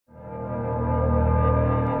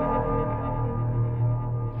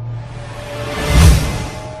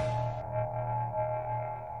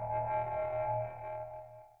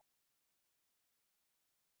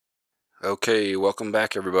Okay, welcome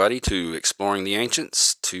back everybody to Exploring the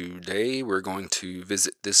Ancients. Today we're going to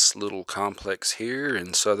visit this little complex here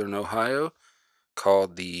in southern Ohio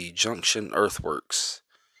called the Junction Earthworks.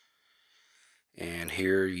 And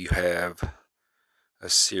here you have a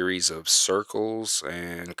series of circles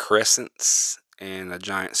and crescents and a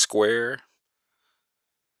giant square.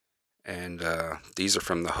 And these are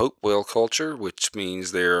from the Hopewell culture, which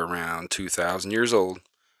means they're around 2,000 years old.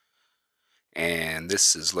 And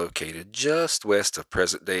this is located just west of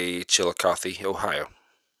present-day Chillicothe, Ohio.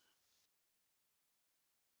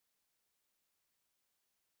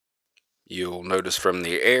 You'll notice from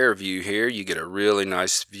the air view here, you get a really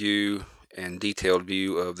nice view and detailed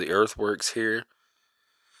view of the earthworks here.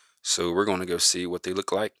 So we're going to go see what they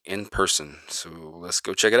look like in person. So let's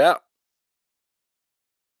go check it out.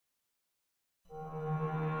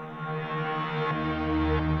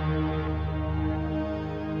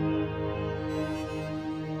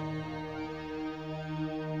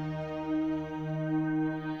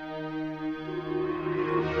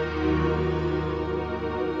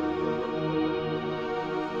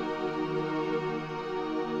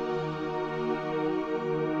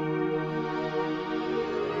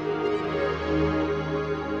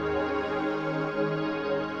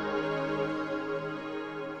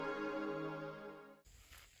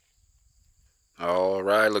 All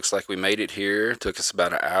right, looks like we made it here. Took us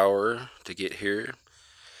about an hour to get here.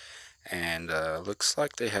 And looks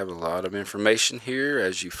like they have a lot of information here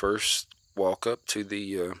as you first walk up to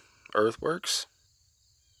the earthworks.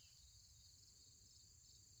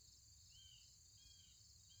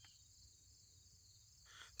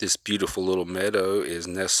 This beautiful little meadow is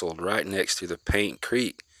nestled right next to the Paint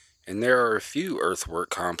Creek, and there are a few earthwork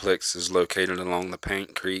complexes located along the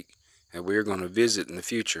Paint Creek that we're going to visit in the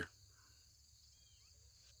future.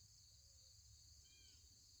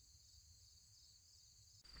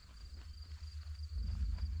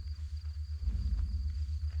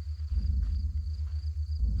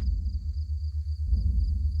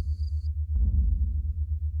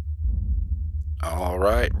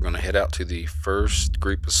 Alright, we're going to head out to the first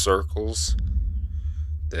group of circles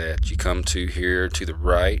that you come to here to the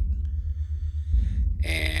right.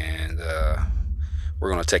 And we're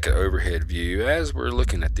going to take an overhead view as we're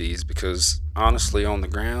looking at these, because honestly on the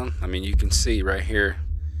ground, I mean, you can see right here,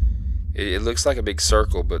 it looks like a big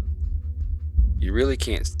circle, but you really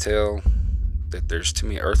can't tell that there's too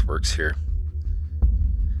many earthworks here.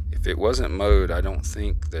 If it wasn't mowed, I don't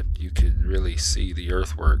think that you could really see the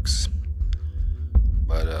earthworks.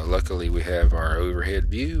 But luckily we have our overhead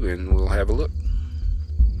view and we'll have a look.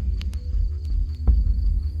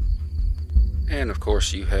 And of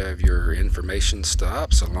course you have your information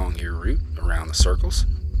stops along your route around the circles.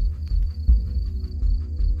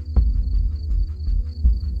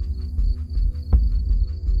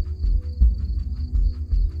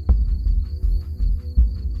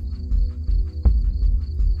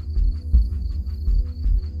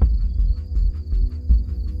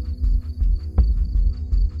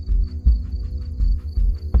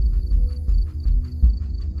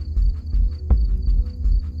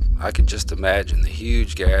 I can just imagine the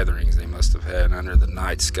huge gatherings they must have had under the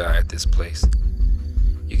night sky at this place.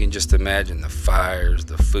 You can just imagine the fires,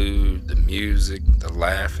 the food, the music, the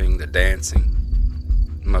laughing, the dancing.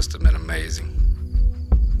 It must have been amazing.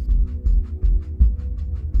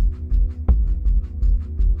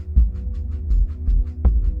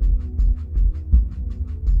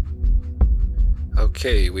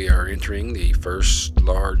 Okay, we are entering the first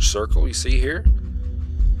large circle you see here.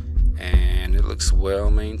 And it looks well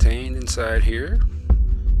maintained inside here.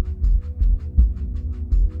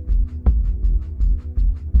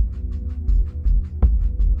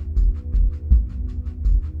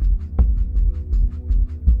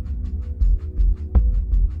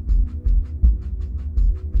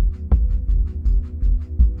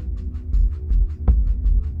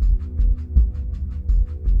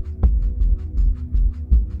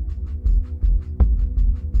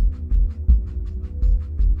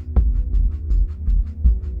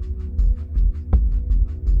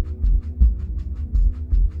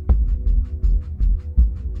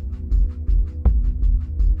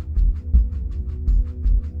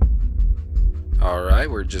 Alright,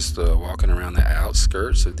 we're just walking around the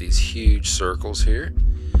outskirts of these huge circles here,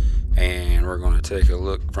 and we're going to take a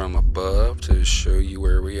look from above to show you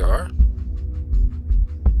where we are.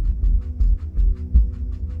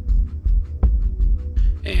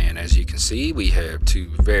 And as you can see, we have two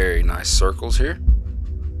very nice circles here.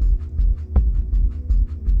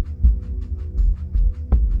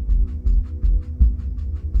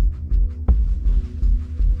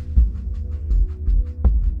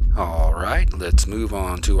 Alright, let's let's move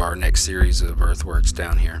on to our next series of earthworks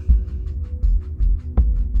down here.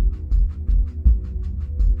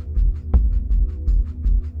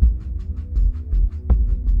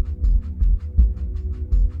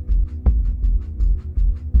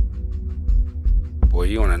 Boy,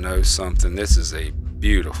 you want to know something? This is a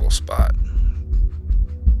beautiful spot.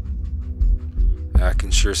 I can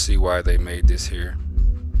sure see why they made this here.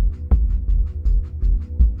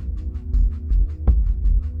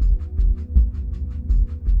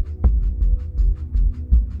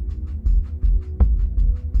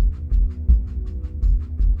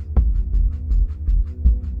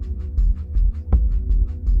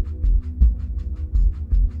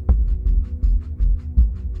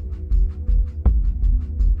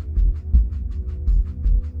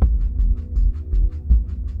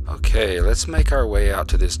 Okay, let's make our way out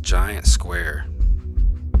to this giant square.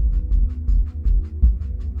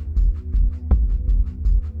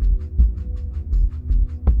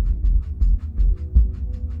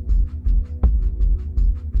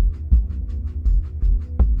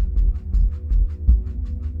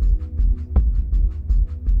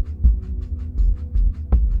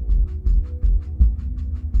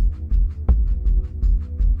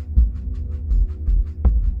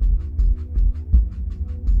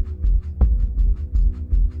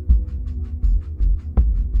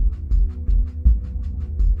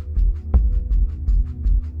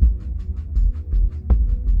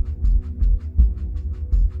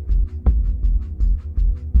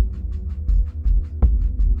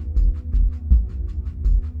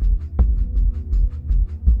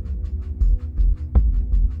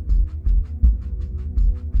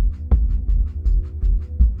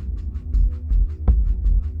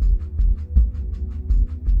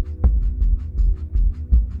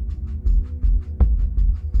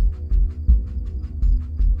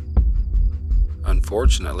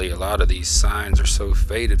 Unfortunately, a lot of these signs are so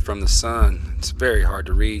faded from the sun, it's very hard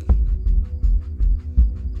to read.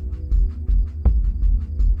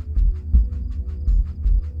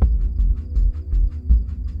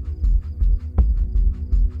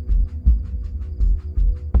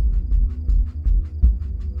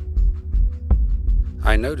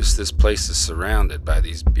 I noticed this place is surrounded by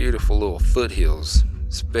these beautiful little foothills.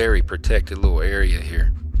 It's a very protected little area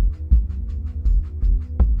here.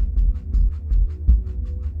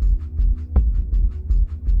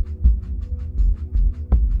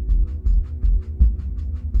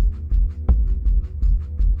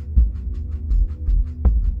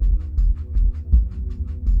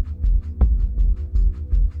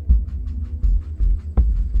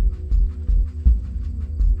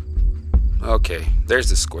 Okay, there's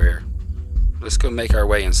the square. Let's go make our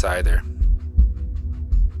way inside there.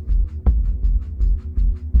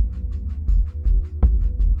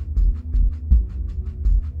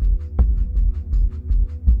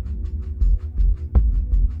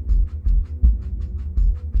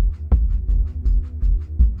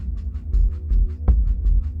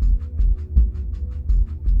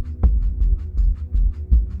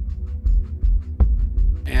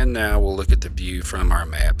 And now we'll look at the view from our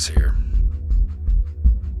maps here.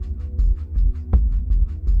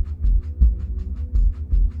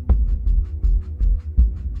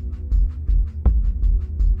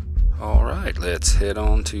 Alright, let's head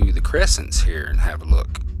on to the crescents here and have a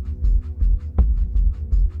look.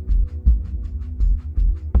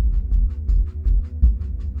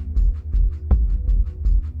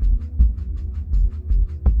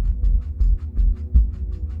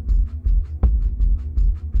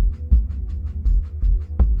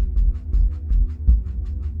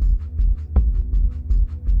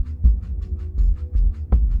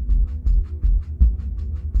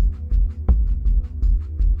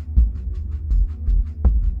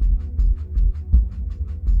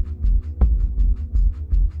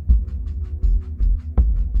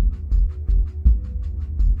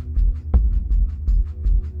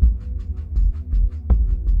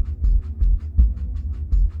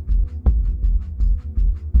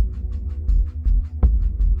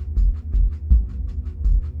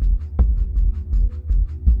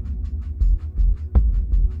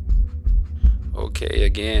 Okay,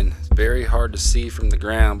 again, it's very hard to see from the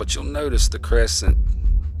ground, but you'll notice the crescent.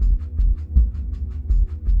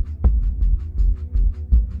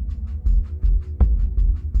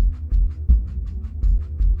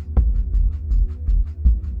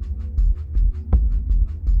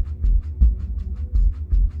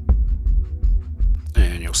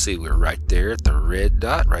 And you'll see we're right there at the red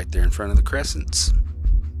dot, right there in front of the crescents.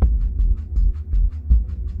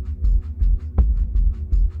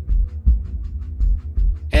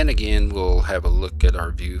 And again, we'll have a look at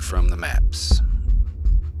our view from the maps.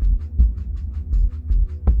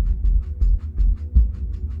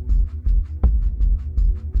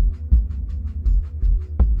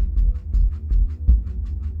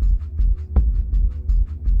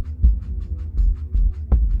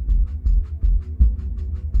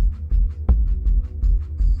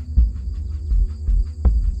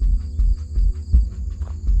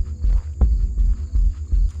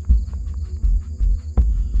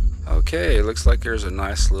 Okay, it looks like there's a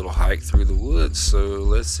nice little hike through the woods, so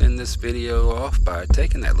let's end this video off by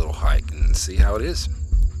taking that little hike and see how it is.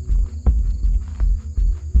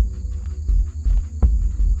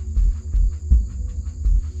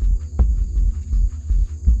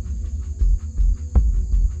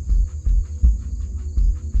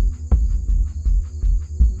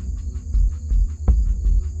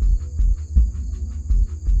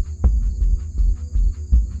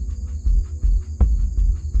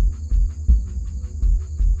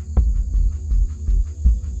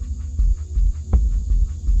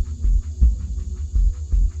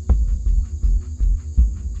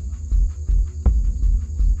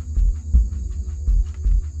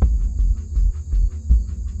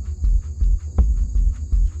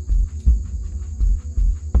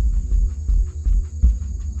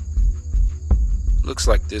 Looks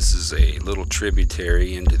like this is a little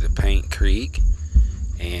tributary into the Paint Creek,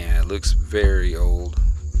 and it looks very old.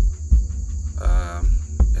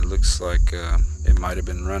 It looks like it might have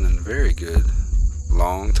been running very good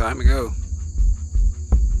long time ago.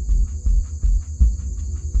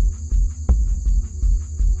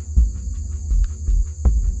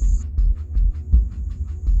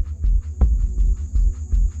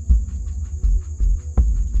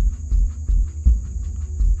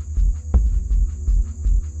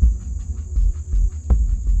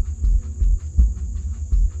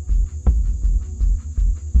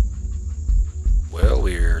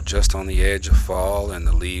 We're just on the edge of fall, and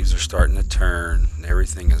the leaves are starting to turn, and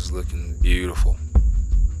everything is looking beautiful.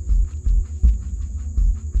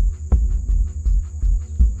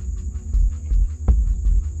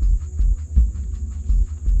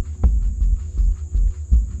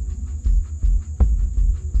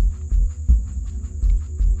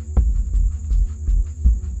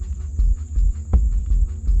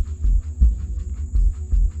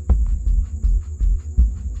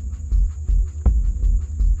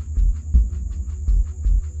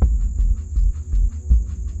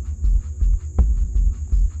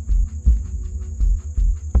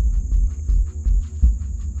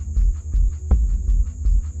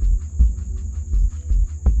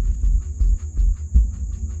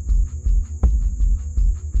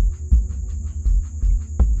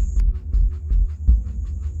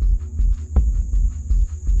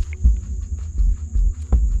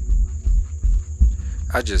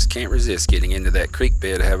 I just can't resist getting into that creek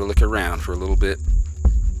bed to have a look around for a little bit.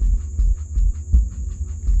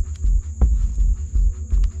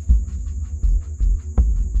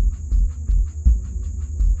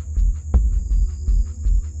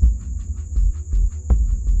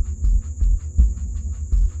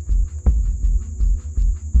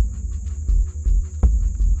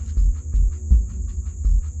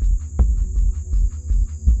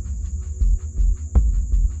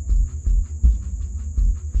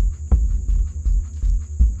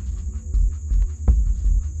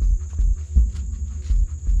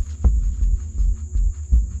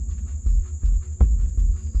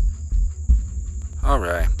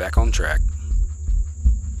 Alright, back on track.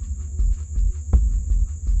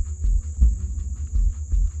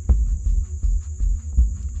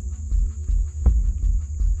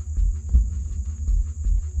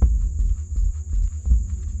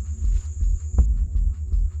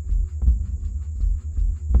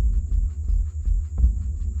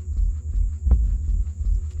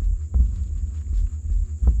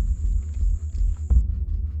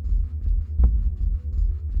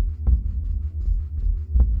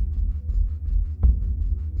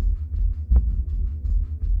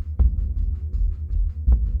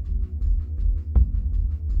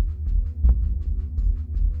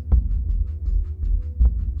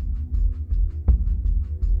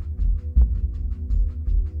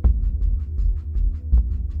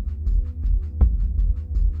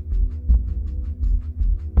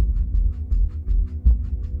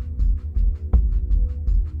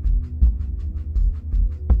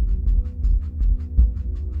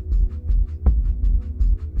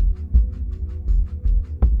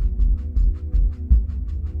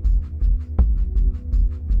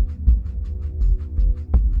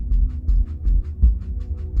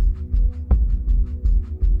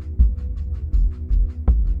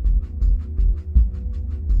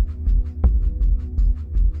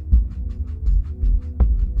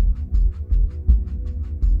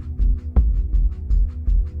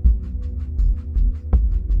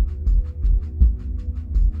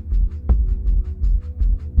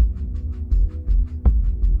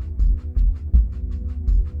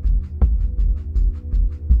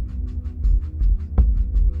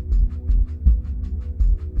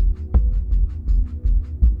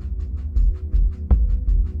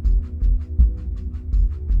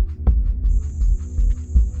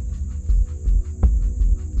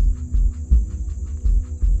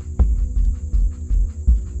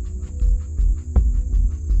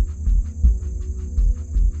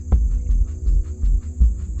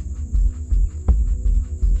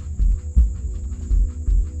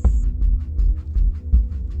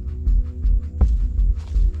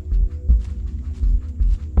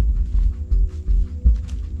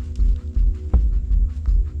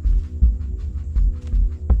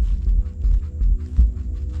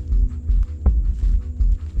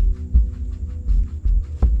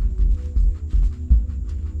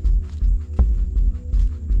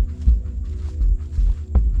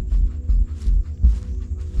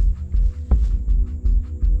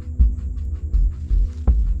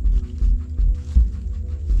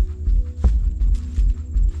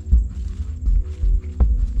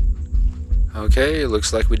 Okay, it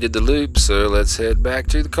looks like we did the loop, so let's head back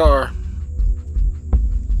to the car.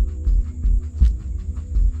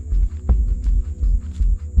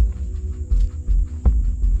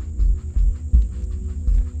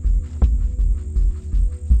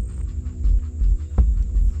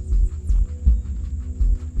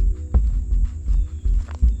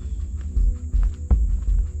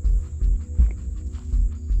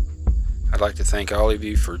 I'd like to thank all of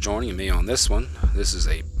you for joining me on this one. This is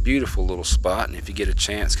a beautiful little spot, and if you get a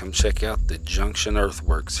chance, come check out the Junction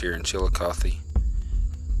Earthworks here in Chillicothe.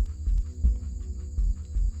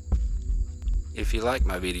 If you like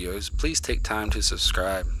my videos, please take time to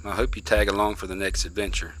subscribe. I hope you tag along for the next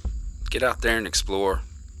adventure. Get out there and explore.